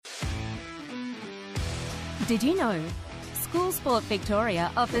Did you know? School Sport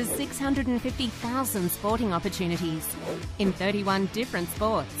Victoria offers 650,000 sporting opportunities in 31 different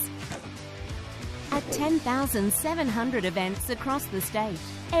sports at 10,700 events across the state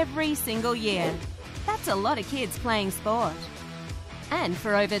every single year. That's a lot of kids playing sport. And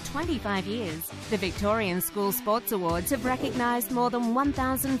for over 25 years, the Victorian School Sports Awards have recognised more than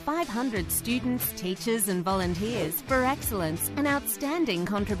 1,500 students, teachers and volunteers for excellence and outstanding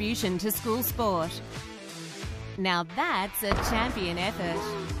contribution to school sport. Now that's a champion effort.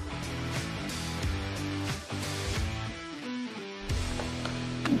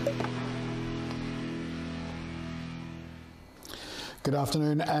 Good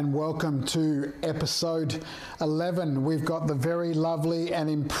afternoon and welcome to episode 11. We've got the very lovely and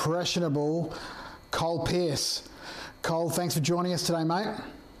impressionable Cole Pearce. Cole, thanks for joining us today, mate.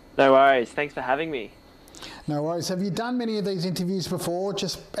 No worries. Thanks for having me. No worries. Have you done many of these interviews before,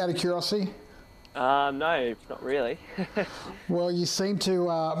 just out of curiosity? No, not really. Well, you seem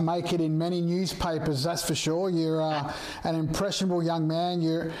to make it in many newspapers, that's for sure. You're an impressionable young man.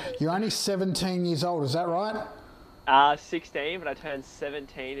 You're only 17 years old, is that right? 16, but I turned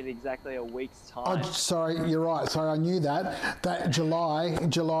 17 in exactly a week's time. Oh, sorry, you're right. Sorry, I knew that. That July,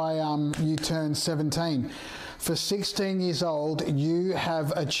 you turned 17. For 16 years old, you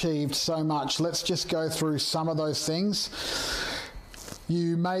have achieved so much. Let's just go through some of those things.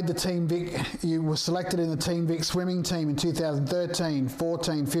 You made the Team Vic, you were selected in the Team Vic swimming team in 2013,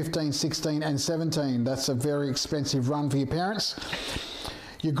 14, 15, 16 and 17. That's a very expensive run for your parents.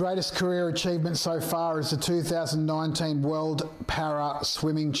 Your greatest career achievement so far is the 2019 World Para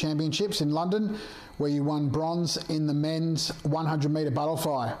Swimming Championships in London, where you won bronze in the men's 100 metre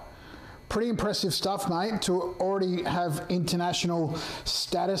butterfly. Pretty impressive stuff, mate, to already have international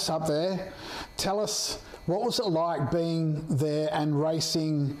status up there. Tell us, what was it like being there and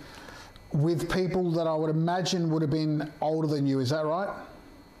racing with people that I would imagine would have been older than you? Is that right?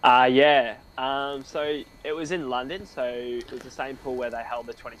 Yeah. So it was in London, so it was the same pool where they held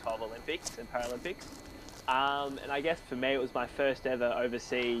the 2012 Olympics and Paralympics. And I guess for me, it was my first ever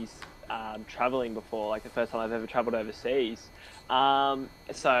overseas traveling before, like the first time I've ever traveled overseas.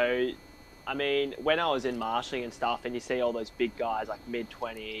 So, I mean, when I was in marshalling and stuff, and you see all those big guys like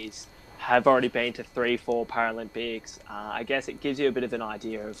mid-20s, have already been to 3-4 Paralympics, I guess it gives you a bit of an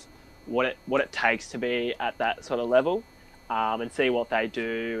idea of what it takes to be at that sort of level. And see what they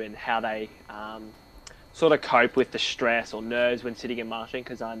do and how they sort of cope with the stress or nerves when sitting in marshalling,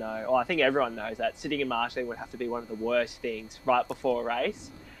 because I think everyone knows that sitting in marshalling would have to be one of the worst things right before a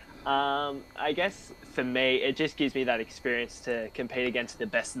race. I guess for me, it just gives me that experience to compete against the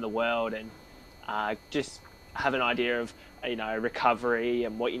best in the world and just have an idea of, recovery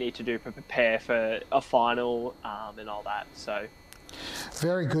and what you need to do to prepare for a final and all that. So.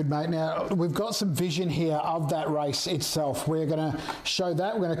 Very good, mate. Now, we've got some vision here of that race itself. We're going to show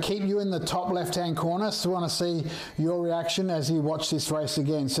that. We're going to keep you in the top left-hand corner, so we want to see your reaction as you watch this race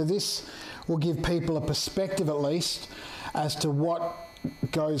again. So this will give people a perspective, at least, as to what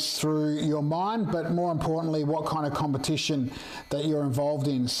goes through your mind, but more importantly, what kind of competition that you're involved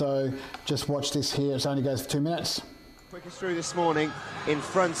in. So just watch this here. It only goes for 2 minutes. Quickest through this morning in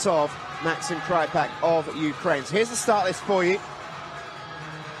front of Maxim Krypak of Ukraine. So here's the start list for you.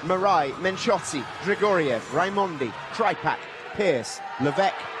 Marai, Menchotti, Grigoriev, Raimondi, Krypak, Pearce,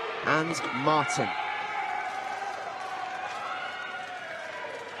 Levesque and Martin.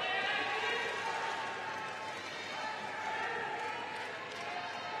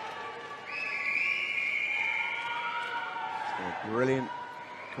 It's been a brilliant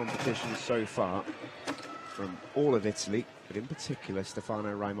competition so far from all of Italy, but in particular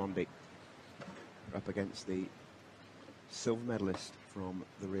Stefano Raimondi up against the silver medalist from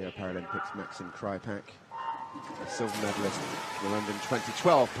the Rio Paralympics, Maxim Krypak, the silver medalist from the London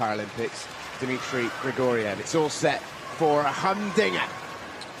 2012 Paralympics, Dmitry Grigoriev. It's all set for a humdinger.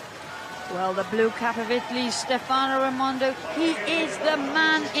 Well, the blue cap of Italy, Stefano Raimondi, he is the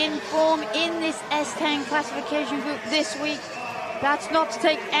man in form in this S10 classification group this week. That's not to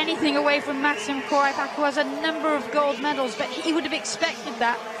take anything away from Maxim Krypak, who has a number of gold medals, but he would have expected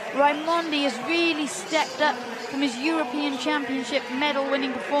that. Raimondi has really stepped up from his European Championship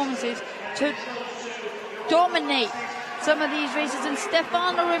medal-winning performances to dominate some of these races. And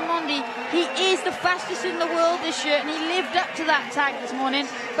Stefano Raimondi, he is the fastest in the world this year, and he lived up to that tag this morning.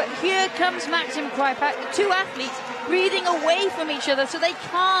 But here comes Maxim Krypak, the two athletes breathing away from each other, so they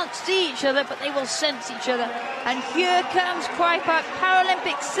can't see each other, but they will sense each other. And here comes Krypak,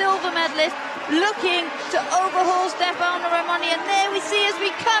 Paralympic silver medalist, looking to overhaul Stefano Raimondi. And there we see, as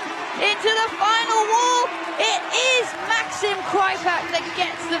we come into the final wall, it is Maxim Krypak that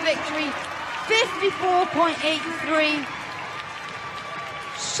gets the victory. 54.83.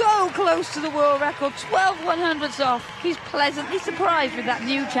 So close to the world record, 12 100ths off. He's pleasantly surprised with that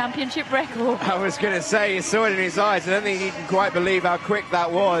new championship record. I was going to say, you saw it in his eyes. I don't think he can quite believe how quick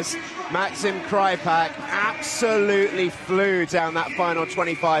that was. Maxim Krypak absolutely flew down that final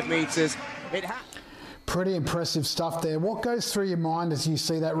 25 metres. Pretty impressive stuff there. What goes through your mind as you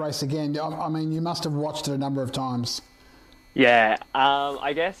see that race again? I mean, you must have watched it a number of times. Yeah,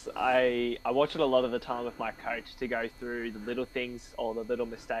 I guess I watch it a lot of the time with my coach to go through the little things or the little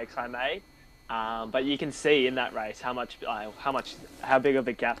mistakes I made. But you can see in that race how big of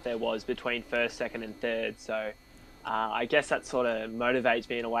a gap there was between first, second, and third. So I guess that sort of motivates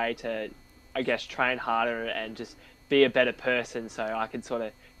me in a way to, I guess, train harder and just be a better person so I can sort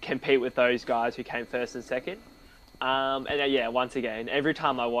of compete with those guys who came first and second. Yeah, once again, every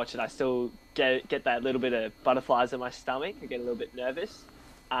time I watch it, I still get that little bit of butterflies in my stomach. I get a little bit nervous,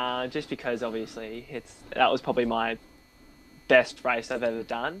 just because obviously that was probably my best race I've ever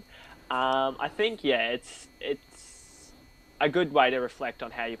done. I think it's a good way to reflect on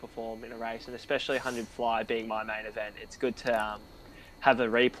how you perform in a race, and especially 100 fly being my main event. It's good to have a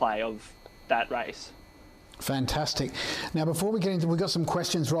replay of that race. Fantastic. Now, before we get into, we've got some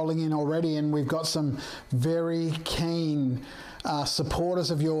questions rolling in already, and we've got some very keen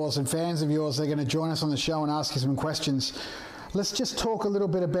supporters of yours and fans of yours. They're going to join us on the show and ask you some questions. Let's just talk a little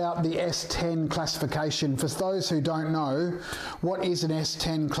bit about the S10 classification. For those who don't know, what is an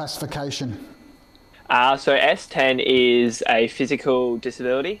S10 classification? So S10 is a physical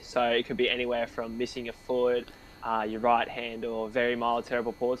disability. So it could be anywhere from missing a foot, your right hand, or very mild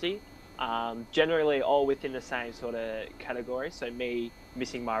cerebral palsy. Generally all within the same sort of category. So me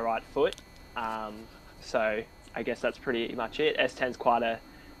missing my right foot. So I guess that's pretty much it. S10's quite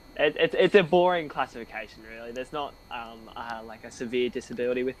it's a boring classification, really. There's not like a severe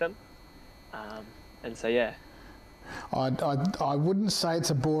disability with them. And so, yeah. I wouldn't say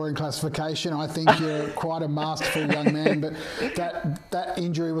it's a boring classification. I think you're quite a masterful young man, but that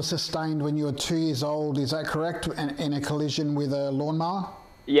injury was sustained when you were 2 years old. Is that correct? In a collision with a lawnmower?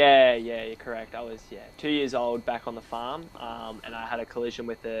 Yeah, you're correct. I was 2 years old back on the farm, and I had a collision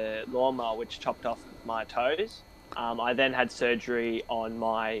with a lawnmower which chopped off my toes. I then had surgery on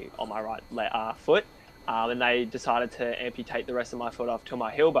my right foot, and they decided to amputate the rest of my foot off to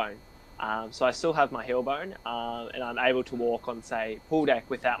my heel bone. So I still have my heel bone, and I'm able to walk on, say, pool deck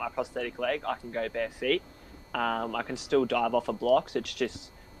without my prosthetic leg. I can go bare feet. I can still dive off of blocks. It's just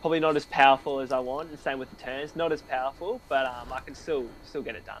probably not as powerful as I want, and same with the turns. Not as powerful, but I can still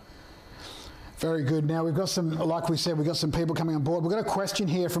get it done. Very good. Now we've got some, like we said, we've got some people coming on board. We've got a question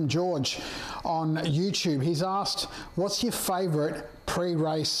here from George on YouTube. He's asked, what's your favourite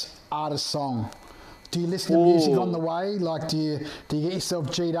pre-race artist song? Do you listen to music on the way? Like, do you get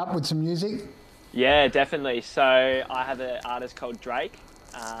yourself G'd up with some music? Yeah, definitely. So I have an artist called Drake.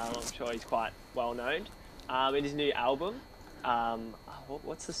 I'm sure he's quite well known. In his new album,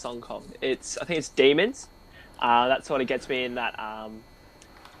 what's the song called? I think it's Demons. That sort of gets me in that,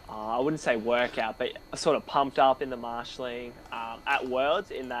 I wouldn't say workout, but sort of pumped up in the marshalling. At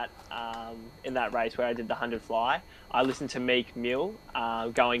Worlds, in that race where I did the 100 fly, I listened to Meek Mill,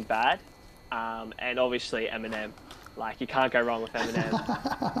 Going Bad, and obviously Eminem. Like, you can't go wrong with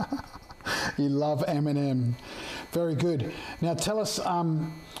Eminem. You love Eminem. Very good. Now tell us,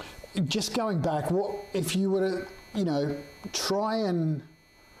 just going back, what if you were to, try and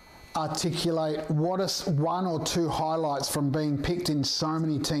articulate what is one or two highlights from being picked in so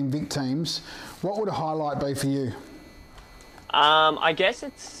many Team Vic teams, what would a highlight be for you? I guess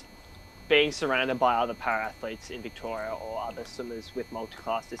it's being surrounded by other para-athletes in Victoria or other swimmers with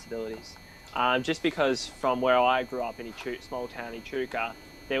multi-class disabilities. Just because from where I grew up in small town Echuca,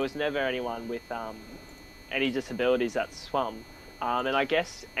 there was never anyone with any disabilities that swum. And I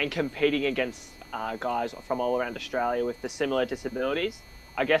guess, and competing against guys from all around Australia with the similar disabilities,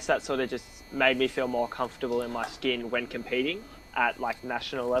 I guess that sort of just made me feel more comfortable in my skin when competing at like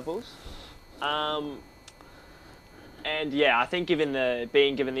national levels. And yeah, I think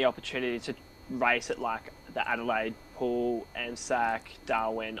being given the opportunity to race at like the Adelaide Pool, AMSAC,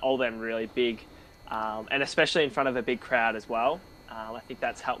 Darwin, all them really big, and especially in front of a big crowd as well. I think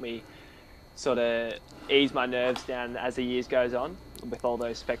that's helped me sort of ease my nerves down as the years goes on with all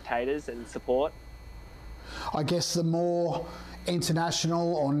those spectators and support. I guess the more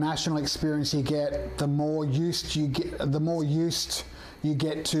international or national experience you get, the more used you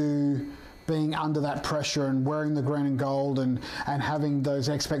get to being under that pressure and wearing the green and gold and having those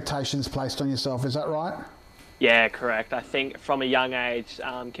expectations placed on yourself. Is that right? Yeah, correct. I think from a young age,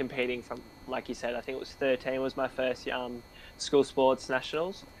 competing from, like you said, I think it was 13 was my first school sports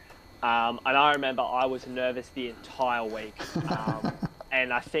nationals. And I remember I was nervous the entire week.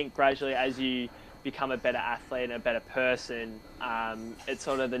 And I think gradually as you become a better athlete and a better person, it's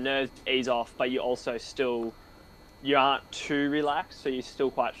sort of the nerves ease off, but you aren't too relaxed, so you're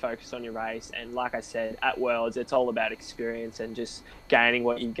still quite focused on your race. And like I said, at Worlds, it's all about experience and just gaining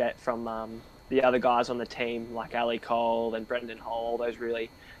what you get from the other guys on the team, like Ali Cole and Brendan Hall, all those really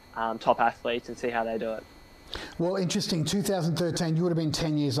top athletes, and see how they do it. Well, interesting. 2013, you would have been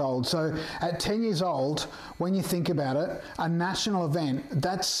 10 years old. So at 10 years old, when you think about it, a national event,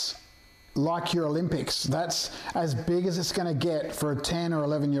 that's like your Olympics. That's as big as it's going to get for a 10 or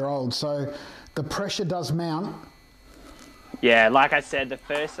 11-year-old. So the pressure does mount. Yeah, like I said, the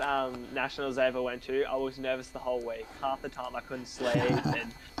first nationals I ever went to, I was nervous the whole week. Half the time I couldn't sleep,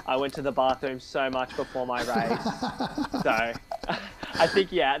 and I went to the bathroom so much before my race. So I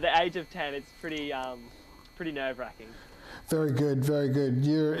think, yeah, at the age of 10, it's pretty nerve-wracking. Very good, very good.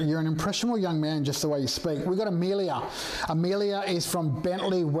 You're an impressionable young man, just the way you speak. We've got Amelia. Amelia is from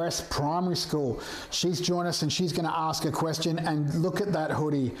Bentley West Primary School. She's joined us and she's going to ask a question. And look at that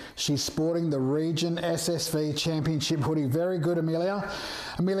hoodie. She's sporting the Region SSV Championship hoodie. Very good, Amelia.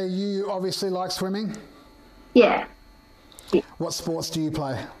 Amelia, you obviously like swimming? Yeah. What sports do you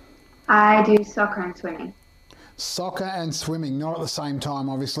play? I do soccer and swimming. Soccer and swimming, not at the same time,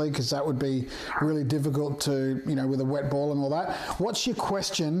 obviously, because that would be really difficult to, with a wet ball and all that. What's your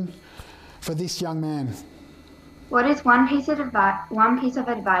question for this young man? What is one piece of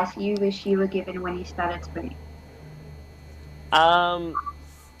advice you wish you were given when you started swimming? I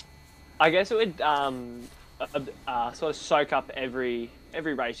guess it would sort of soak up every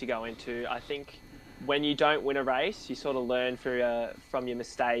race you go into. I think when you don't win a race, you sort of learn from your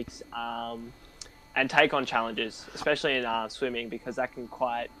mistakes. And take on challenges, especially in swimming, because that can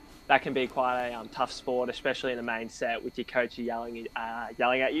be quite a tough sport, especially in the main set with your coach yelling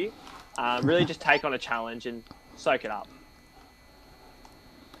at you. Really, just take on a challenge and soak it up.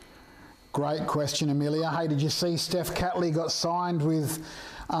 Great question, Amelia. Hey, did you see Steph Catley got signed with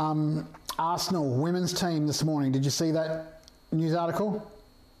Arsenal women's team this morning? Did you see that news article?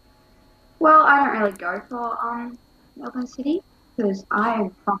 Well, I don't really go for Melbourne City because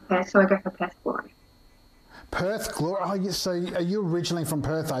I'm from Perth, so I go for Perth Glory. Perth Glory. Oh, so are you originally from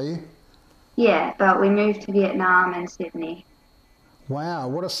Perth, are you? Yeah, but we moved to Vietnam and Sydney. Wow,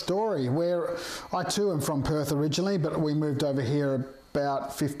 what a story. I too am from Perth originally, but we moved over here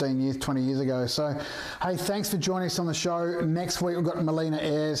about 15 years, 20 years ago. So, hey, thanks for joining us on the show. Next week we've got Melina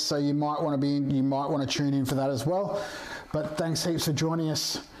Ayres, so you might want to tune in for that as well. But thanks heaps for joining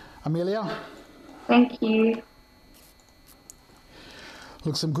us, Amelia. Thank you.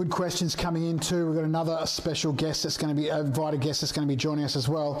 Look, some good questions coming in too. We've got another special guest that's going to be invited guest that's going to be joining us as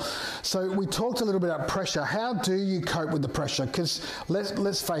well. So we talked a little bit about pressure. How do you cope with the pressure? Because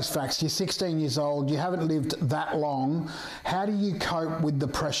let's face facts. You're 16 years old. You haven't lived that long. How do you cope with the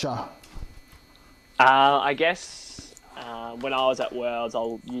pressure? I guess when I was at Worlds,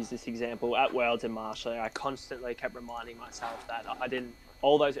 I'll use this example. At Worlds in Marshall, I constantly kept reminding myself that I didn't.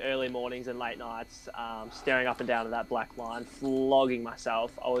 All those early mornings and late nights, staring up and down at that black line, flogging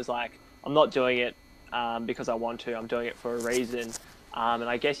myself. I was like, I'm not doing it because I want to. I'm doing it for a reason. And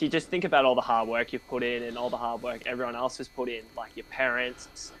I guess you just think about all the hard work you've put in and all the hard work everyone else has put in, like your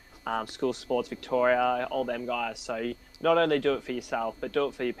parents, School Sports Victoria, all them guys. So you not only do it for yourself, but do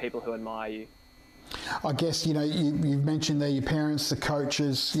it for your people who admire you. I guess, you've mentioned there your parents, the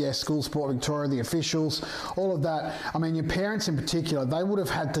coaches, School Sport Victoria, the officials, all of that. I mean, your parents in particular, they would have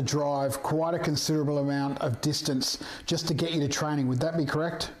had to drive quite a considerable amount of distance just to get you to training. Would that be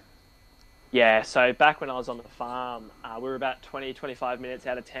correct? Yeah, so back when I was on the farm, we were about 20, 25 minutes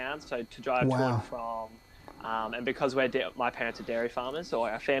out of town. So to drive to and from, and because my parents are dairy farmers, or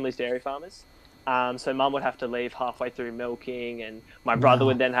our family's dairy farmers, so Mum would have to leave halfway through milking, and my brother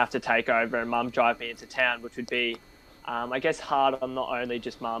would then have to take over, and Mum drive me into town, which would be, I guess, hard on not only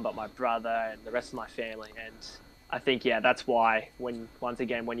just Mum, but my brother and the rest of my family. And I think, that's why once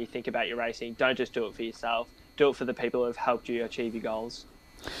again, when you think about your racing, don't just do it for yourself, do it for the people who have helped you achieve your goals.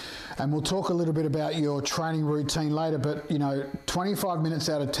 And we'll talk a little bit about your training routine later, but 25 minutes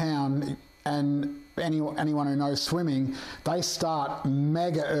out of town, and anyone who knows swimming, they start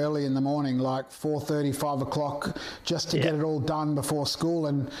mega early in the morning, like 4:30, 5 o'clock, just to get it all done before school.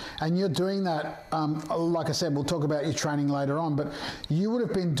 And you're doing that, like I said, we'll talk about your training later on, but you would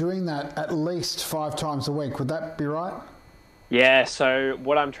have been doing that at least 5 times a week. Would that be right? Yeah, so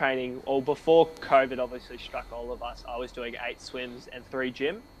what I'm training, before COVID obviously struck all of us, I was doing 8 swims and 3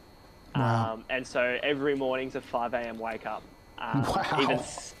 gym. Wow. And so every morning's a 5 a.m. wake up. Wow.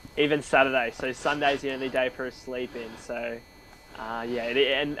 Even Saturday. So Sunday's the only day for a sleep in. So Yeah,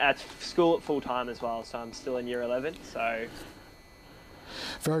 and at school at full time as well. So I'm still in year 11. So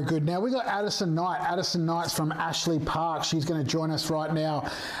Very good. Now we got Addison Knight. Addison Knight's from Ashley Park. She's going to join us right now.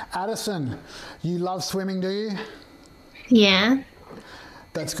 Addison, you love swimming, do you? Yeah.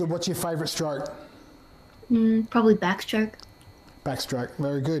 That's good. What's your favourite stroke? Probably backstroke. Backstroke.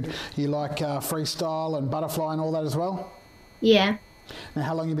 Very good. You like freestyle and butterfly and all that as well? Yeah. Now,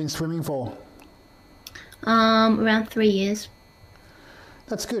 how long have you been swimming for? Around 3 years.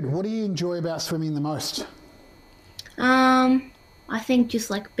 That's good. What do you enjoy about swimming the most? I think just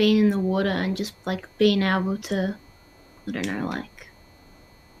like being in the water and just like being able to, I don't know, like,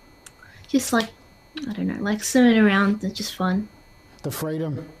 just like, I don't know, like swimming around. It's just fun. The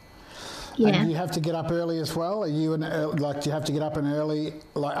freedom. Yeah. And you have to get up early as well? Are you do you have to get up an early,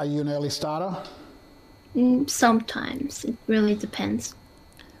 like, are you an early starter? Sometimes. It really depends.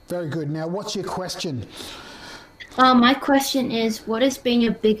 Very good. Now, what's your question? My question is, what has been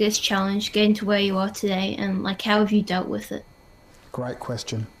your biggest challenge getting to where you are today, and like how have you dealt with it? Great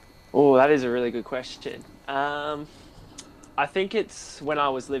question. Oh, that is a really good question. I think it's when I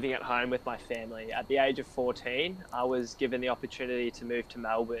was living at home with my family. At the age of 14, I was given the opportunity to move to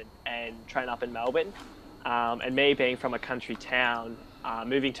Melbourne and train up in Melbourne. And me being from a country town,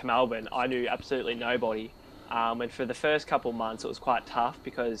 moving to Melbourne, I knew absolutely nobody. And for the first couple months, it was quite tough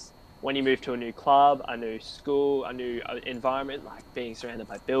because when you move to a new club, a new school, a new environment, like being surrounded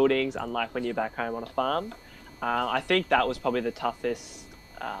by buildings, unlike when you're back home on a farm, I think that was probably the toughest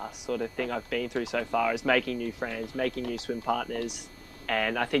sort of thing I've been through so far, is making new friends, making new swim partners.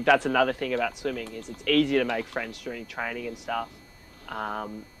 And I think that's another thing about swimming, is it's easy to make friends during training and stuff.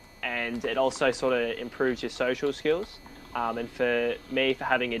 And it also sort of improves your social skills. And for me, for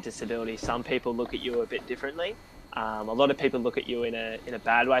having a disability, some people look at you a bit differently. A lot of people look at you in a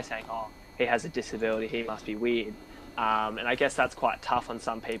bad way, saying, oh, he has a disability, he must be weird. And I guess that's quite tough on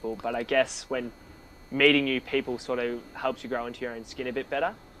some people. But I guess when meeting new people sort of helps you grow into your own skin a bit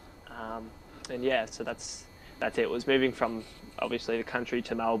better. And yeah, so that's it. It was moving from, obviously, the country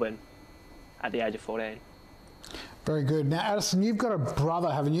to Melbourne at the age of 14. Very good. Now, Addison, you've got a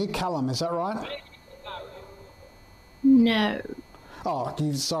brother, haven't you? Callum, is that right? No. Oh,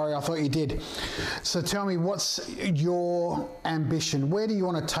 sorry, I thought you did. So tell me, what's your ambition? Where do you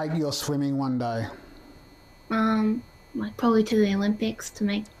want to take your swimming one day? Like probably to the Olympics to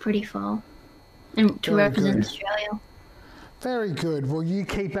make pretty far and to represent Australia. Very good. Well, you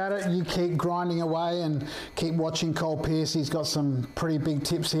keep at it. You keep grinding away and keep watching Cole Pearce. He's got some pretty big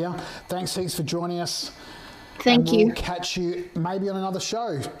tips here. Thanks heaps for joining us. Thank you. We'll catch you maybe on another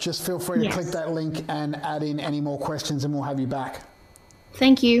show. Just feel free to click that link and add in any more questions and we'll have you back.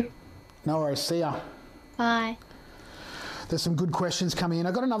 Thank you. No worries. See ya. Bye. There's some good questions coming in.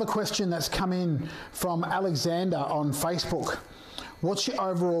 I've got another question that's come in from Alexander on Facebook. What's your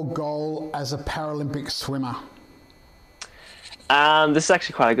overall goal as a Paralympic swimmer? This is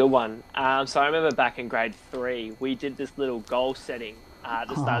actually quite a good one. So I remember back in grade 3, we did this little goal setting at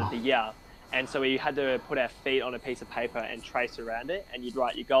the start of the year. And so we had to put our feet on a piece of paper and trace around it, and you'd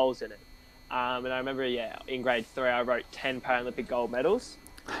write your goals in it. And I remember, in grade 3, I wrote 10 Paralympic gold medals.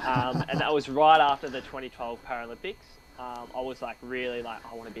 And that was right after the 2012 Paralympics. I was really I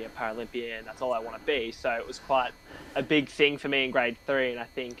want to be a Paralympian. That's all I want to be. So it was quite a big thing for me in grade 3. And I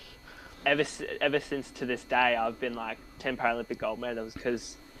think ever since to this day, I've been 10 Paralympic gold medals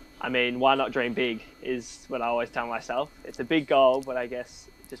because, why not dream big is what I always tell myself. It's a big goal, but I guess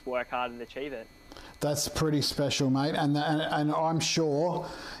just work hard and achieve it. That's pretty special, mate. And I'm sure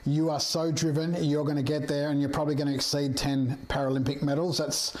you are so driven, you're going to get there and you're probably going to exceed 10 Paralympic medals.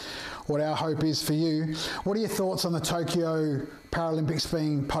 That's what our hope is for you. What are your thoughts on the Tokyo Paralympics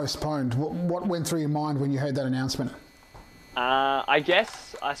being postponed? What went through your mind when you heard that announcement? I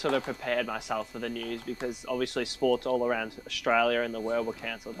guess I sort of prepared myself for the news because obviously sports all around Australia and the world were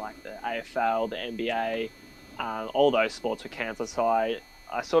cancelled, like the AFL, the NBA, all those sports were cancelled. So I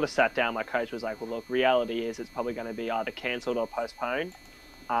sort of sat down, my coach was like, well, look, reality is it's probably going to be either cancelled or postponed.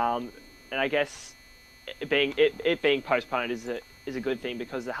 And I guess it being postponed is a good thing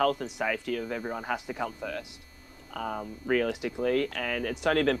because the health and safety of everyone has to come first, realistically. And it's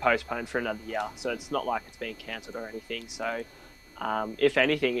only been postponed for another year, so it's not like it's been cancelled or anything. So if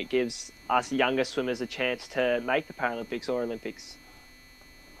anything, it gives us younger swimmers a chance to make the Paralympics or Olympics.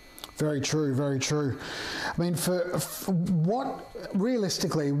 Very true, very true. For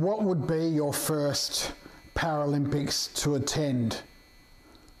realistically, what would be your first Paralympics to attend?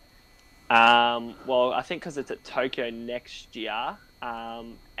 Well, I think because it's at Tokyo next year,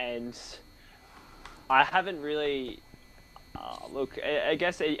 and I haven't really, Look, I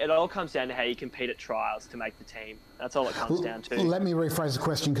guess it all comes down to how you compete at trials to make the team. That's all it comes down to. Let me rephrase the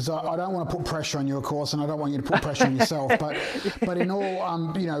question, because I don't want to put pressure on you, of course, and I don't want you to put pressure on yourself. But in all,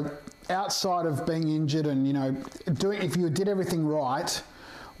 outside of being injured and if you did everything right,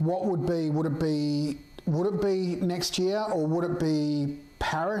 what would it be next year, or would it be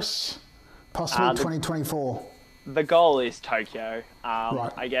Paris, possibly 2024? The goal is Tokyo.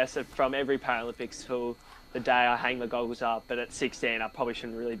 Right. I guess from every Paralympics till the day I hang the goggles up, but at 16 I probably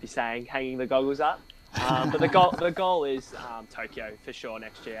shouldn't really be saying hanging the goggles up. But the goal is Tokyo for sure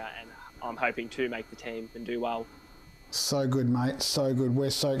next year, and I'm hoping to make the team and do well. So good, mate. So good. We're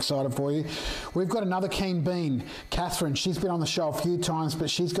so excited for you. We've got another keen bean, Catherine. She's been on the show a few times, but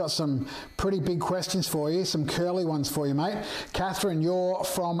she's got some pretty big questions for you, some curly ones for you, mate. Catherine, you're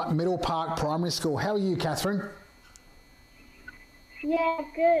from Middle Park Primary School. How are you, Catherine? Yeah,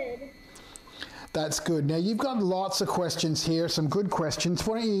 good. That's good. Now, you've got lots of questions here, some good questions.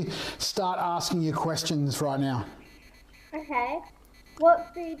 Why don't you start asking your questions right now? Okay.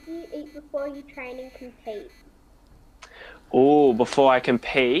 What food do you eat before you train and compete? Oh, before I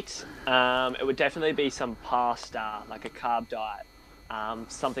compete, it would definitely be some pasta, like a carb diet.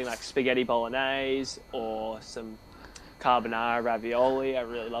 Something like spaghetti bolognese or some carbonara ravioli. I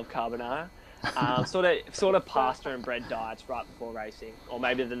really love carbonara. Sort of pasta and bread diets right before racing, or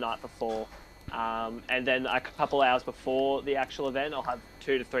maybe the night before. And then a couple hours before the actual event, I'll have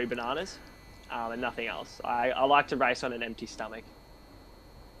 2 to 3 bananas and nothing else. I like to race on an empty stomach.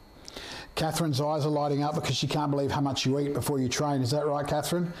 Catherine's eyes are lighting up because she can't believe how much you eat before you train. Is that right,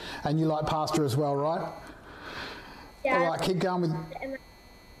 Catherine? And you like pasta as well, right? Yeah. All right, keep going with...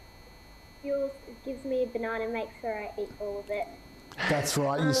 Jules gives me a banana and makes sure I eat all of it. That's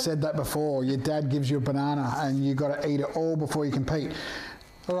right. You said that before. Your dad gives you a banana and you got to eat it all before you compete.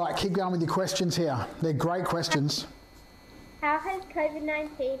 All right, keep going with your questions here. They're great questions. How has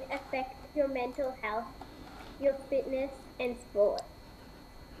COVID-19 affected your mental health, your fitness and sport?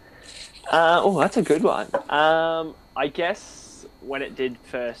 That's a good one. I guess when it did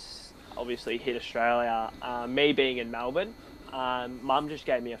first obviously hit Australia, me being in Melbourne, Mum just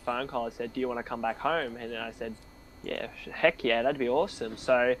gave me a phone call and said, do you want to come back home? And then I said, yeah, heck yeah, that'd be awesome.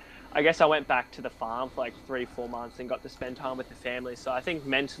 So I guess I went back to the farm for like 3-4 months and got to spend time with the family. So I think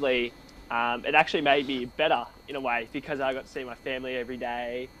mentally, it actually made me better in a way, because I got to see my family every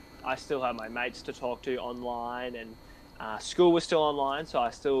day. I still have my mates to talk to online, and school was still online, so I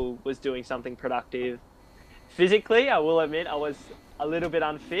still was doing something productive. Physically, I will admit I was a little bit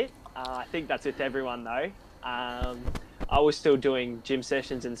unfit. I think that's with everyone though. I was still doing gym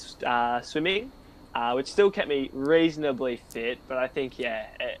sessions and swimming, which still kept me reasonably fit. But I think,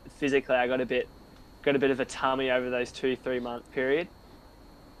 physically I got a bit of a tummy over those 2-3 month period.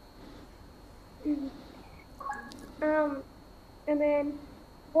 And then,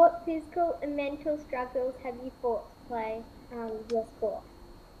 what physical and mental struggles have you fought to play your sport?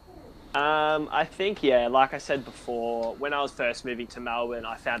 I think, like I said before, when I was first moving to Melbourne,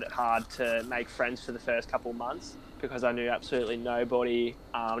 I found it hard to make friends for the first couple of months because I knew absolutely nobody,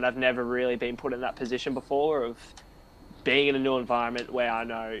 and I've never really been put in that position before of being in a new environment where I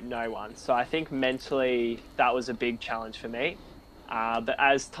know no one. So I think mentally that was a big challenge for me. But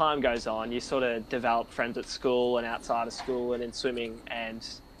as time goes on, you sort of develop friends at school and outside of school and in swimming, and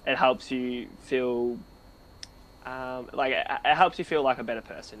it helps you feel like a better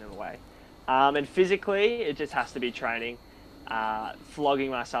person in a way. And physically, it just has to be training. Flogging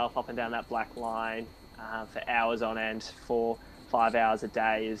myself up and down that black line for hours on end, 4-5 hours a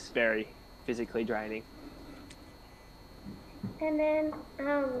day, is very physically draining. And then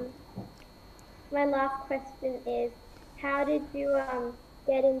my last question is, how did you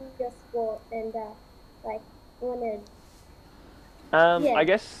get into your sport and wanted? I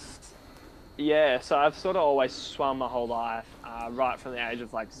guess, so I've sort of always swum my whole life, right from the age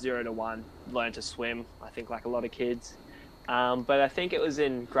of 0 to 1, learned to swim, I think, like a lot of kids. But I think it was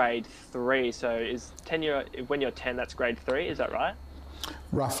in grade 3, so when you're 10, that's grade 3, is that right?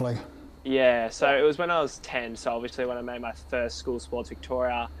 Roughly. Yeah, so it was when I was 10, so obviously when I made my first School Sports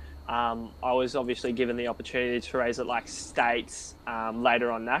Victoria, I was obviously given the opportunity to race at states,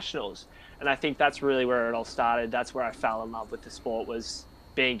 later on nationals. And I think that's really where it all started. That's where I fell in love with the sport, was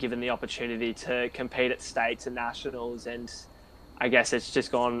being given the opportunity to compete at states and nationals. And I guess it's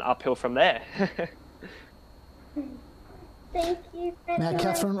just gone uphill from there. Thank you. Now,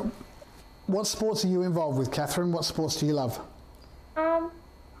 Catherine, what sports are you involved with, Catherine? What sports do you love?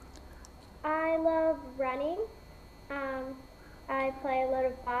 I love running. I play a lot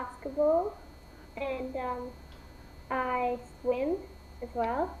of basketball, and I swim as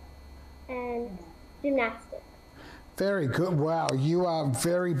well, and gymnastics. Very good. Wow, you are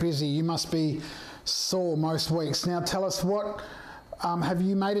very busy. You must be sore most weeks. Now, tell us what. Have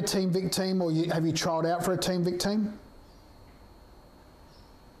you made a Team Vic team, or have you trialled out for a Team Vic team?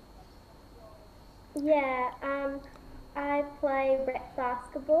 Yeah, I play rec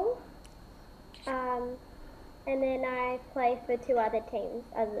basketball, and then I play for 2 other teams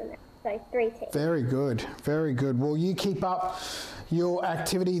other than that, so 3 teams. Very good, very good. Well, you keep up your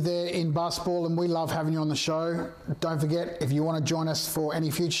activity there in basketball, and we love having you on the show. Don't forget, if you want to join us for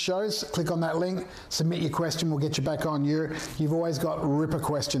any future shows, click on that link, submit your question, we'll get you back on. You've always got ripper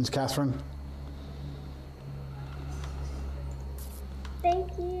questions, Catherine.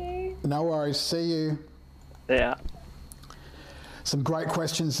 Thank you. No worries. See you. Yeah. Some great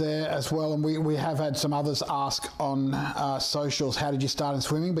questions there as well, and we have had some others ask on socials, how did you start in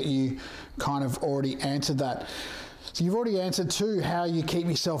swimming, but you kind of already answered that. So you've already answered too how you keep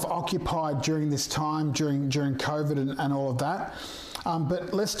yourself occupied during this time, during COVID and all of that.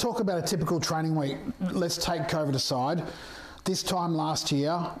 But let's talk about a typical training week. Let's take COVID aside. This time last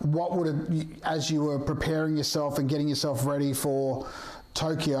year, what would have, as you were preparing yourself and getting yourself ready for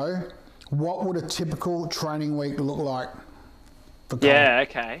Tokyo, what would a typical training week look like? Yeah,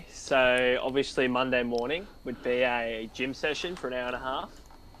 okay. So obviously Monday morning would be a gym session for an hour and a half.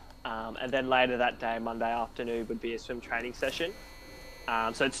 And then later that day, Monday afternoon, would be a swim training session.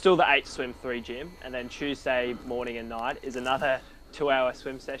 So it's still the 8 swim, 3 gym. And then Tuesday morning and night is another 2-hour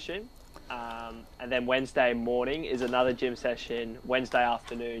swim session. And then Wednesday morning is another gym session. Wednesday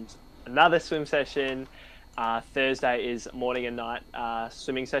afternoon, another swim session. Thursday is morning and night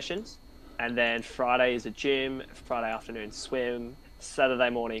swimming sessions. And then Friday is a gym, Friday afternoon swim,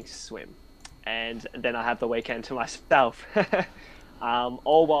 Saturday morning swim. And then I have the weekend to myself.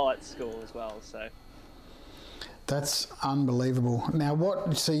 All while at school as well. So that's unbelievable.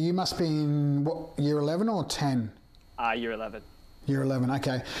 Now, so you must be in what, year 11 or 10? Year 11. Year 11.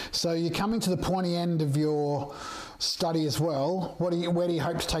 Okay. So you're coming to the pointy end of your study as well. Where do you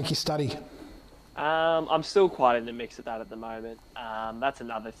hope to take your study? I'm still quite in the mix of that at the moment. That's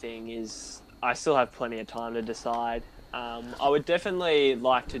another thing, is I still have plenty of time to decide. I would definitely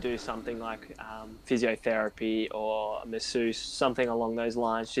like to do something like physiotherapy or a masseuse, something along those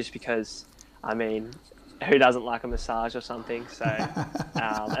lines, just because, I mean, who doesn't like a massage or something? So,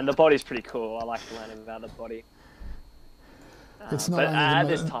 and the body's pretty cool. I like to learn about the body. It's not but only at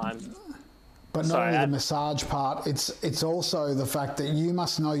this time... But not only the massage part, it's also the fact that you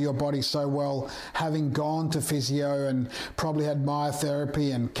must know your body so well, having gone to physio and probably had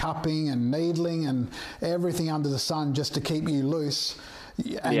myotherapy and cupping and needling and everything under the sun just to keep you loose.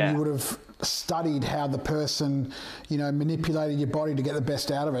 And you would have studied how the person, manipulated your body to get the best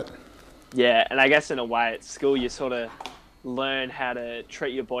out of it. Yeah, and I guess in a way at school you sort of learn how to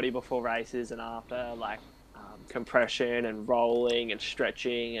treat your body before races and after, like compression and rolling and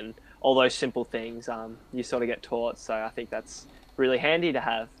stretching and all those simple things you sort of get taught. So I think that's really handy to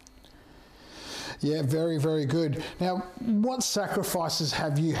have. Yeah, very, very good. Now, what sacrifices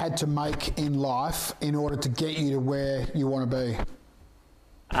have you had to make in life in order to get you to where you want to be?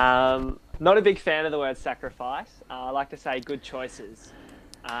 Not a big fan of the word sacrifice. I like to say good choices.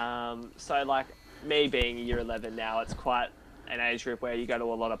 So like me being year 11 now, it's quite an age group where you go to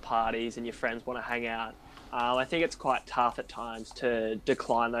a lot of parties and your friends want to hang out. I think it's quite tough at times to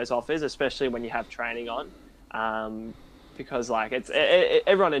decline those offers, especially when you have training on, because like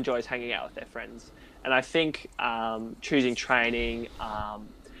everyone enjoys hanging out with their friends. And I think choosing training,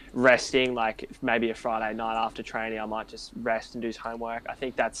 resting, like maybe a Friday night after training, I might just rest and do homework. I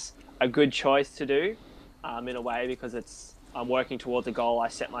think that's a good choice to do in a way, because I'm working towards a goal I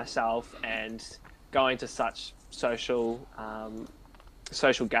set myself, and going to such social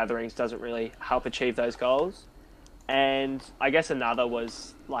gatherings doesn't really help achieve those goals. And I guess another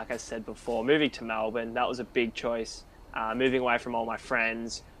was, like I said before, moving to Melbourne. That was a big choice. Moving away from all my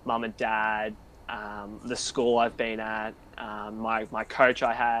friends, mum and dad, the school I've been at, my coach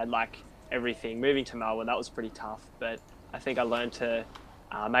I had, like everything. Moving to Melbourne, that was pretty tough. But I think I learned to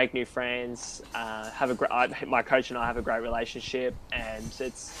make new friends, my coach and I have a great relationship, and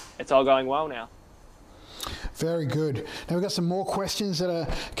it's all going well now. Very good. Now we've got some more questions that are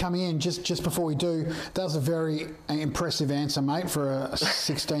coming in. Just before we do, that was a very impressive answer, mate, for a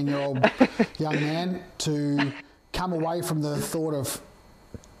 16-year-old young man to come away from the thought of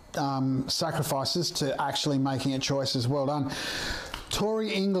sacrifices to actually making a choice. Well done.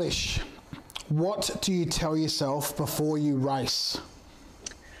 Tori English, what do you tell yourself before you race?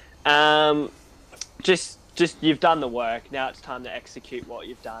 Just you've done the work. Now it's time to execute what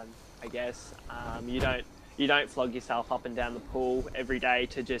you've done, I guess. You don't flog yourself up and down the pool every day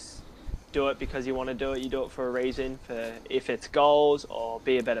to just do it because you want to do it. You do it for a reason, for if it's goals or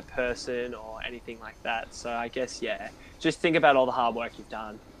be a better person or anything like that. So I guess, yeah, just think about all the hard work you've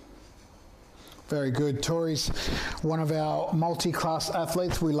done. Very good. Tori's one of our multi-class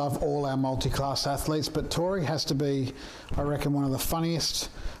athletes. We love all our multi-class athletes, but Tori has to be, I reckon, one of the funniest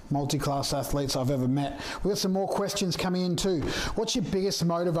multi-class athletes I've ever met. We've got some more questions coming in too. What's your biggest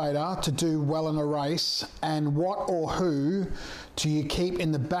motivator to do well in a race, and what or who do you keep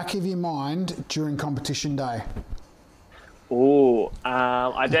in the back of your mind during competition day?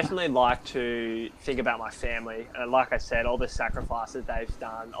 I definitely like to think about my family. And like I said, all the sacrifices they've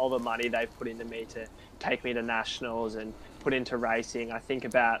done, all the money they've put into me to take me to nationals and put into racing. I think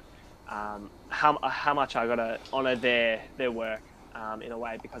about how much I got to honour their work in a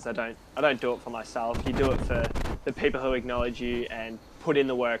way, because I don't do it for myself. You do it for the people who acknowledge you and put in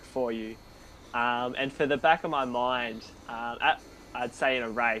the work for you. And for the back of my mind, I'd say in a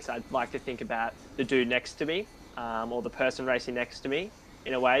race, I'd like to think about the dude next to me. Or the person racing next to me,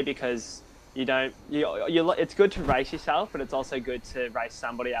 in a way, because it's good to race yourself, but it's also good to race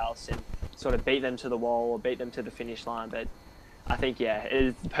somebody else and sort of beat them to the wall or beat them to the finish line. But I think, yeah, it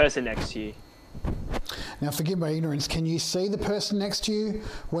is the person next to you. Now, forgive my ignorance, can you see the person next to you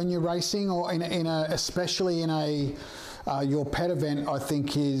when you're racing, or especially in your pet event, I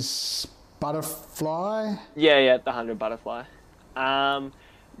think is butterfly? Yeah, the 100 butterfly.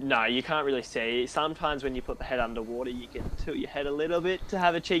 No, you can't really see. Sometimes when you put the head underwater, you can tilt your head a little bit to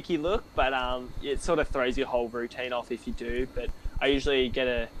have a cheeky look, but it sort of throws your whole routine off if you do. But I usually get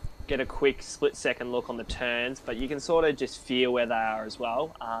a quick split-second look on the turns, but you can sort of just feel where they are as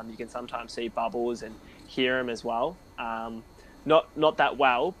well. You can sometimes see bubbles and hear them as well. Not that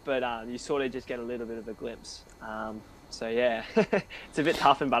well, but you sort of just get a little bit of a glimpse. So yeah, it's a bit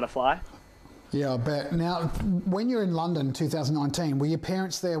tough in butterfly. Yeah, I bet. Now, when you're in London 2019, were your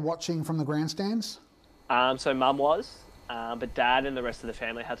parents there watching from the grandstands? So Mum was, but Dad and the rest of the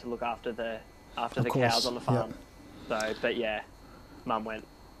family had to look after the cows on the farm. Yep. So, but yeah, Mum went.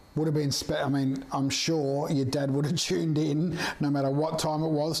 Would have been, I'm sure your dad would have tuned in no matter what time it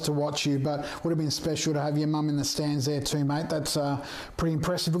was to watch you, but would have been special to have your mum in the stands there too, mate. That's pretty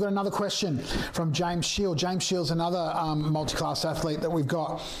impressive. We've got another question from James Shield. James Shield's another multi-class athlete that we've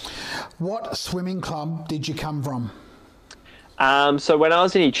got. What swimming club did you come from? So when I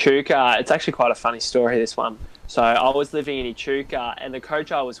was in Echuca, it's actually quite a funny story, this one. So I was living in Echuca, and the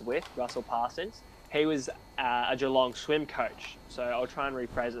coach I was with, Russell Parsons, he was a Geelong swim coach. So I'll try and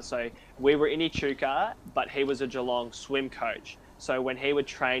rephrase it. So we were in Echuca, but he was a Geelong swim coach. So when he would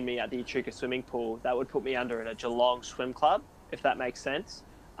train me at the Echuca swimming pool, that would put me under a Geelong swim club, if that makes sense.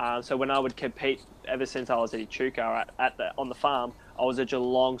 So when I would compete, ever since I was at Echuca on the farm, I was a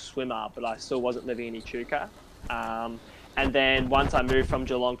Geelong swimmer, but I still wasn't living in Echuca. And then once I moved from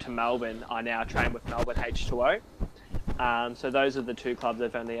Geelong to Melbourne, I now train with Melbourne H2O. So those are the two clubs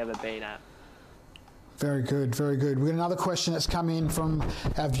I've only ever been at. Very good, very good. We've got another question that's come in from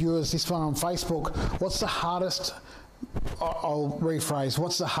our viewers, this one on Facebook. What's the hardest, I'll rephrase,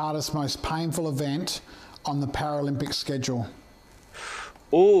 what's the hardest, most painful event on the Paralympic schedule?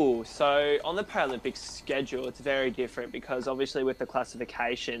 So on the Paralympic schedule, it's very different because obviously with the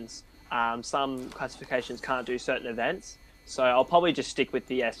classifications, some classifications can't do certain events. So I'll probably just stick with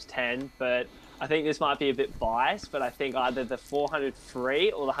the S10, but I think this might be a bit biased, but I think either the 400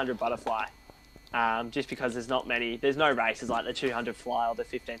 free or the 100 butterfly. Just because there's no races like the 200 fly or the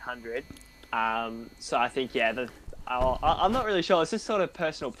 1500. So I think, yeah, I'm not really sure. It's just sort of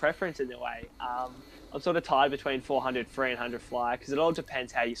personal preference in a way. I'm sort of tied between 400 free and 100 fly because it all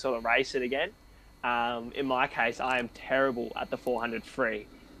depends how you sort of race it again. In my case, I am terrible at the 400 free.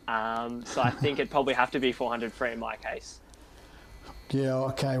 So I think it'd probably have to be 400 free in my case. Yeah,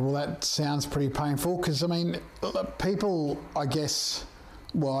 okay. Well, that sounds pretty painful because, people, I guess...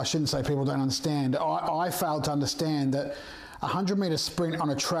 Well, I shouldn't say people don't understand. I failed to understand that a 100-metre sprint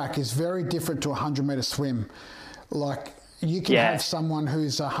on a track is very different to a 100-metre swim. Like, you can have someone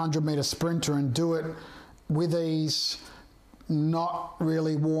who's a 100-metre sprinter and do it with ease, not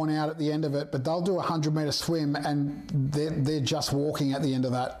really worn out at the end of it, but they'll do a 100-metre swim and they're just walking at the end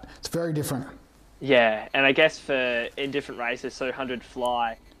of that. It's very different. Yeah, and I guess in different races, so 100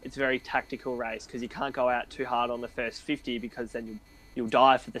 fly, it's a very tactical race because you can't go out too hard on the first 50 because then you'll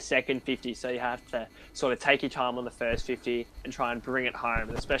die for the second 50, so you have to sort of take your time on the first 50 and try and bring it home,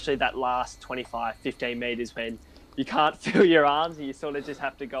 and especially that last 25, 15 metres when you can't feel your arms and you sort of just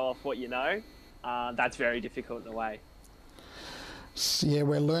have to go off what you know. That's very difficult in a way. Yeah,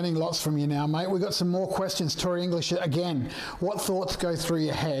 we're learning lots from you now, mate. We've got some more questions. Tori English, again, what thoughts go through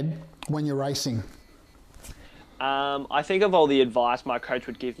your head when you're racing? I think of all the advice my coach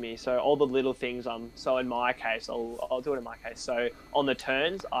would give me. So all the little things. So in my case, I'll do it in my case. So on the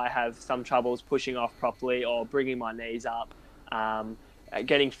turns, I have some troubles pushing off properly or bringing my knees up,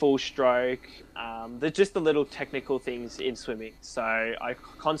 getting full stroke. There's just the little technical things in swimming. So I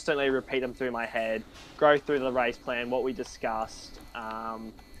constantly repeat them through my head, go through the race plan, what we discussed.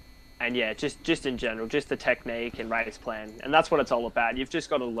 And yeah, just in general, just the technique and race plan. And that's what it's all about. You've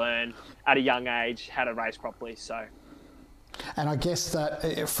just got to learn at a young age how to race properly. So, and I guess that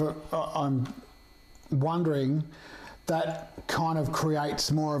I'm wondering, that kind of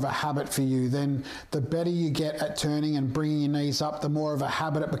creates more of a habit for you. Then the better you get at turning and bringing your knees up, the more of a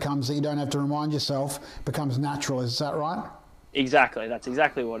habit it becomes that you don't have to remind yourself, becomes natural. Is that right? Exactly. That's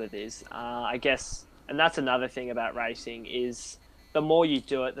exactly what it is. I guess, and that's another thing about racing is, the more you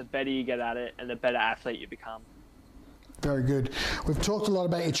do it, the better you get at it and the better athlete you become. Very good. We've talked a lot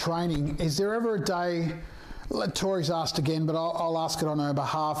about your training. Is there ever a day, Tori's asked again, but I'll ask it on her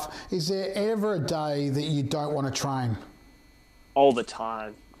behalf, is there ever a day that you don't want to train? All the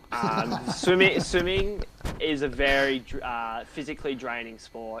time. Swimming is a very physically draining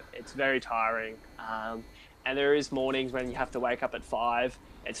sport. It's very tiring. And there is mornings when you have to wake up at 5.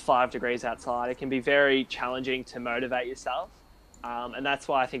 It's 5 degrees outside. It can be very challenging to motivate yourself. And that's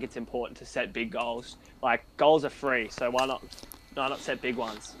why I think it's important to set big goals. Like, goals are free, so why not set big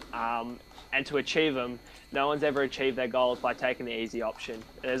ones? And to achieve them, no one's ever achieved their goals by taking the easy option.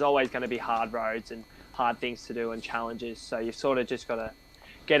 There's always going to be hard roads and hard things to do and challenges. So you've sort of just got to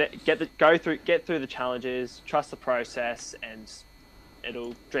get through the challenges, trust the process, and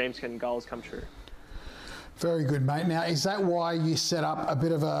dreams and goals come true. Very good, mate. Now, is that why you set up a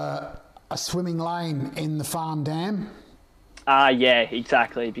bit of a swimming lane in the farm dam? Yeah,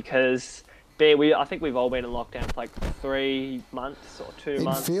 exactly. Because I think we've all been in lockdown for like 3 months or 2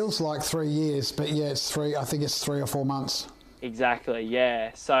 months. It feels like 3 years, but yeah, it's 3. I think it's 3 or 4 months. Exactly.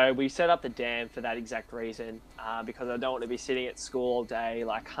 Yeah. So we set up the dam for that exact reason, because I don't want to be sitting at school all day,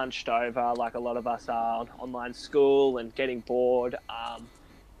 like hunched over, like a lot of us are on online school and getting bored.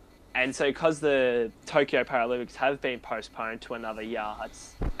 And so because the Tokyo Paralympics have been postponed to another year,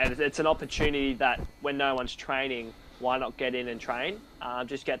 it's an opportunity that when no one's training, why not get in and train?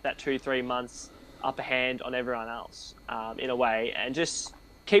 Just get that 2-3 months upper hand on everyone else in a way, and just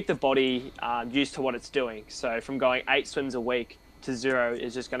keep the body used to what it's doing. So from going 8 swims a week to 0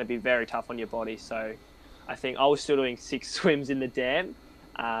 is just going to be very tough on your body. So I think I was still doing 6 swims in the dam.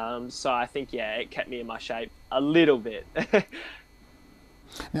 So I think, yeah, it kept me in my shape a little bit.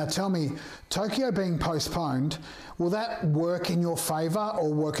 Now tell me, Tokyo being postponed, will that work in your favour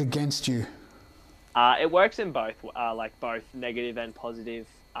or work against you? It works in both, both negative and positive.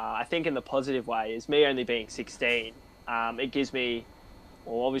 I think in the positive way is me only being 16. It gives me,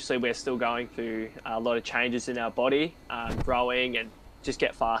 well, obviously we're still going through a lot of changes in our body, growing and just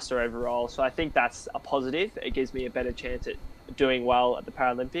get faster overall. So I think that's a positive. It gives me a better chance at doing well at the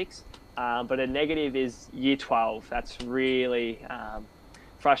Paralympics. But a negative is year 12. That's really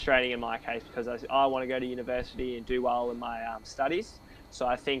frustrating in my case because I want to go to university and do well in my studies. So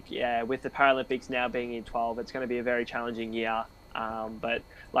I think, yeah, with the Paralympics now being in 12, it's going to be a very challenging year. But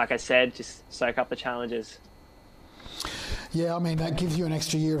like I said, just soak up the challenges. Yeah, I mean, that gives you an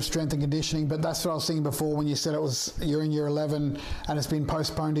extra year of strength and conditioning, but that's what I was thinking before when you said you're in year 11 and it's been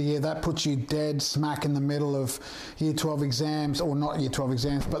postponed a year. That puts you dead smack in the middle of year 12 exams, or not year 12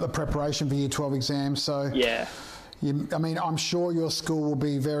 exams, but the preparation for year 12 exams. So yeah. I mean, I'm sure your school will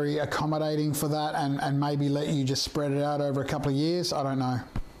be very accommodating for that and maybe let you just spread it out over a couple of years. I don't know.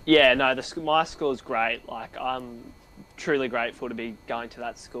 Yeah, no, my school's great. Like, I'm truly grateful to be going to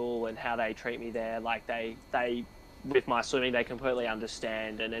that school and how they treat me there. Like, they with my swimming, they completely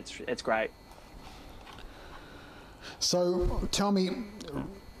understand, and it's great. So tell me,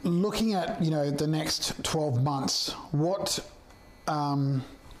 looking at, the next 12 months, what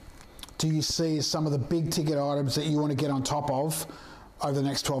do you see as some of the big ticket items that you want to get on top of over the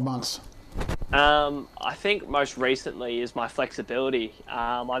next 12 months? I think most recently is my flexibility.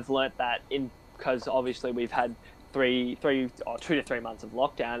 I've learnt that because obviously we've had 2 to 3 months of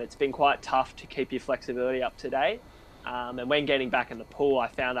lockdown. It's been quite tough to keep your flexibility up to date. And when getting back in the pool, I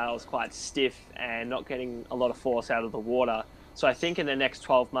found that I was quite stiff and not getting a lot of force out of the water. So I think in the next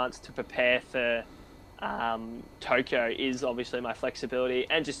 12 months to prepare for Tokyo is obviously my flexibility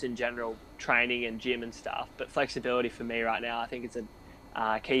and just in general training and gym and stuff. But flexibility for me right now, I think it's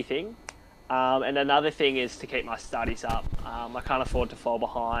a key thing. And another thing is to keep my studies up. I can't afford to fall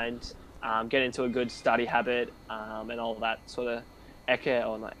behind, get into a good study habit, and all that sort of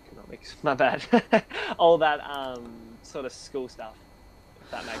economics, my bad, all that sort of school stuff.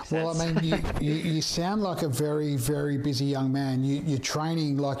 that makes sense. Well, I mean, you sound like a very, very busy young man. You're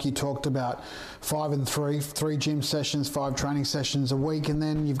training, like you talked about, 5 and 3, 3 gym sessions, 5 training sessions a week, and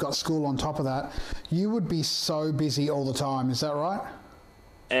then you've got school on top of that. You would be so busy all the time. Is that right?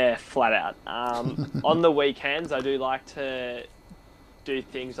 Yeah, flat out. On the weekends, I do like to do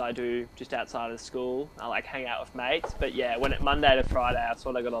things I do just outside of school. I like hang out with mates. But yeah, when it Monday to Friday, I've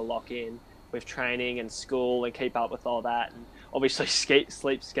sort of got to lock in with training and school and keep up with all that. And obviously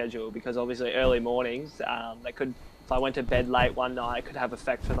sleep schedule, because obviously early mornings, they could, if I went to bed late one night, it could have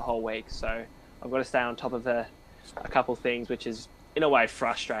effect for the whole week. So I've got to stay on top of a couple things, which is in a way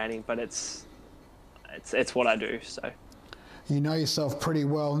frustrating, but it's what I do. So. You know yourself pretty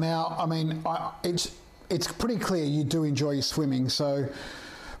well. Now, I mean, it's pretty clear you do enjoy your swimming. So,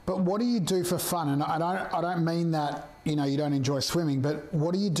 but what do you do for fun? And I don't mean that you don't enjoy swimming, but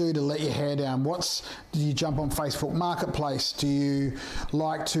what do you do to let your hair down? Do you jump on Facebook Marketplace? Do you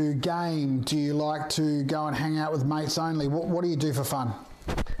like to game? Do you like to go and hang out with mates only? What do you do for fun?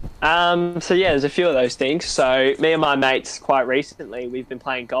 So yeah, there's a few of those things. So me and my mates, quite recently, we've been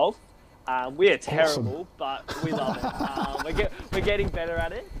playing golf. We are terrible, but we love it. We're getting better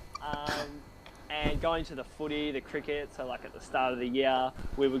at it. And going to the footy, the cricket, so like at the start of the year,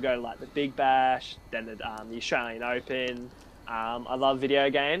 we would go to like the Big Bash, then the Australian Open. I love video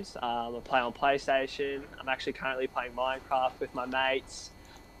games. I play on PlayStation. I'm actually currently playing Minecraft with my mates.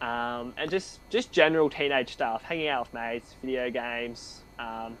 And just general teenage stuff, hanging out with mates, video games.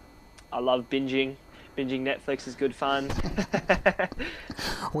 I love binging. Binging Netflix is good fun.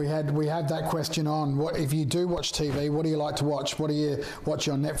 We had that question on. What if you do watch TV? What do you like to watch? What are you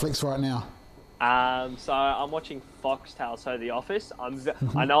watching on Netflix right now? So I'm watching Foxtel, so The Office.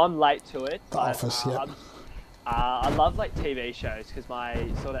 I know I'm late to it. The Office, yeah. I love like TV shows because my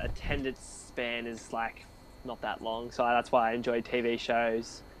sort of attendance span is like not that long, so that's why I enjoy TV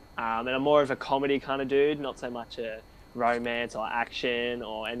shows. And I'm more of a comedy kind of dude, not so much a romance or action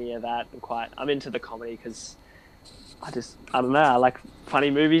or any of that. I'm into the comedy because I don't know, I like funny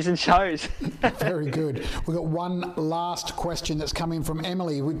movies and shows. Very good. We've got one last question that's come in from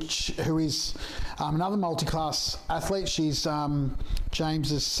Emily, who is another multi-class athlete. She's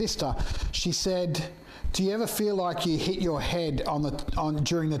James's sister. She said, do you ever feel like you hit your head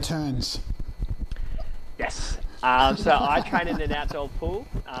during the turns? Yes. So I train in an outdoor pool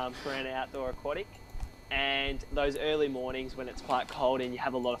for an outdoor aquatic. And those early mornings when it's quite cold and you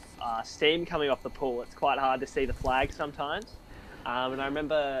have a lot of steam coming off the pool, it's quite hard to see the flag sometimes. And I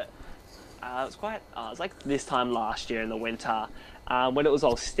remember it was like this time last year in the winter when it was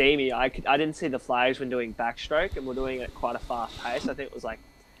all steamy. I didn't see the flags when doing backstroke, and we're doing it at quite a fast pace. I think it was like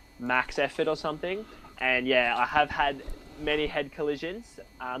max effort or something. And yeah, I have had many head collisions,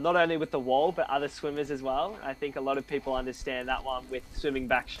 not only with the wall but other swimmers as well. I think a lot of people understand that one with swimming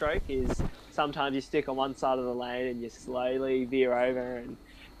backstroke is sometimes you stick on one side of the lane and you slowly veer over and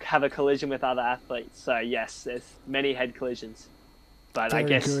have a collision with other athletes. So yes, there's many head collisions, but Very I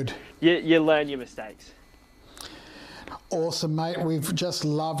guess good. You learn your mistakes. Awesome, mate. We've just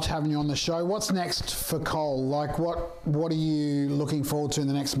loved having you on the show. What's next for Cole? Like, what are you looking forward to in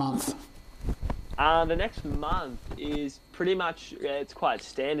the next month? The next month is pretty much, it's quite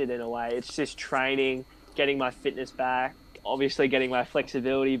standard in a way. It's just training, getting my fitness back, obviously getting my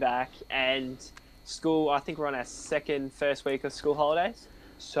flexibility back, and school. I think we're on our first week of school holidays.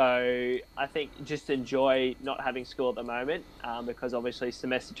 So I think just enjoy not having school at the moment because obviously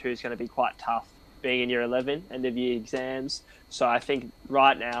semester 2 is going to be quite tough being in year 11, end of year exams. So I think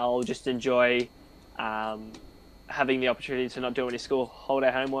right now I'll just enjoy having the opportunity to not do any school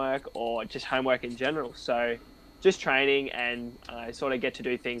holiday homework or just homework in general. So just training and I sort of get to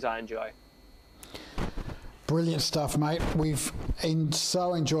do things I enjoy. Brilliant stuff, mate. We've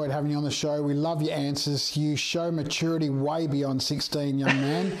so enjoyed having you on the show. We love your answers. You show maturity way beyond 16, young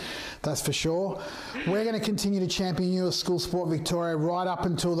man. That's for sure. We're going to continue to champion you as School Sport Victoria right up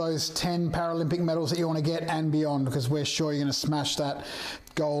until those 10 Paralympic medals that you want to get and beyond, because we're sure you're going to smash that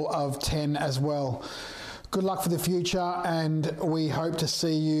goal of 10 as well. Good luck for the future, and we hope to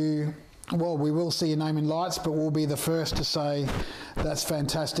see you. Well, we will see your name in lights, but we'll be the first to say that's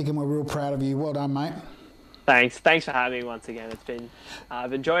fantastic and we're real proud of you. Well done, mate. Thanks for having me once again.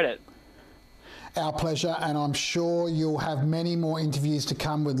 I've enjoyed it. Our pleasure, and I'm sure you'll have many more interviews to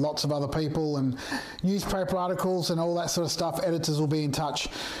come with lots of other people and newspaper articles and all that sort of stuff. Editors will be in touch.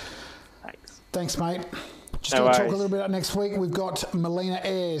 Thanks, mate. Just going to talk a little bit about next week. We've got Melina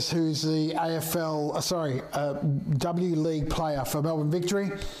Ayres, who's the W League player for Melbourne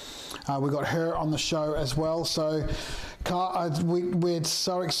Victory. We've got her on the show as well. So We're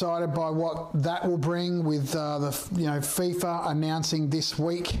so excited by what that will bring with FIFA announcing this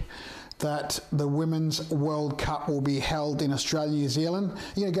week that the Women's World Cup will be held in Australia, New Zealand. Are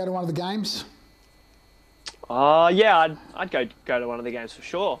you going to go to one of the games? Yeah, I'd go to one of the games for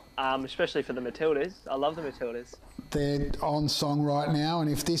sure, especially for the Matildas. I love the Matildas. They're on song right now, and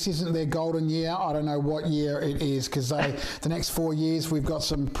if this isn't their golden year, I don't know what year it is, because the next 4 years we've got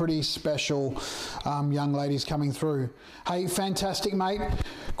some pretty special young ladies coming through. Hey, fantastic, mate.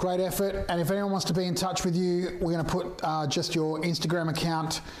 Great effort. And if anyone wants to be in touch with you, we're going to put just your Instagram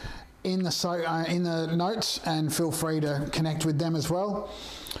account in the notes, and feel free to connect with them as well.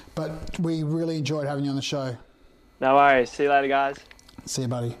 But we really enjoyed having you on the show. No worries. See you later, guys. See you,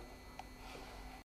 buddy.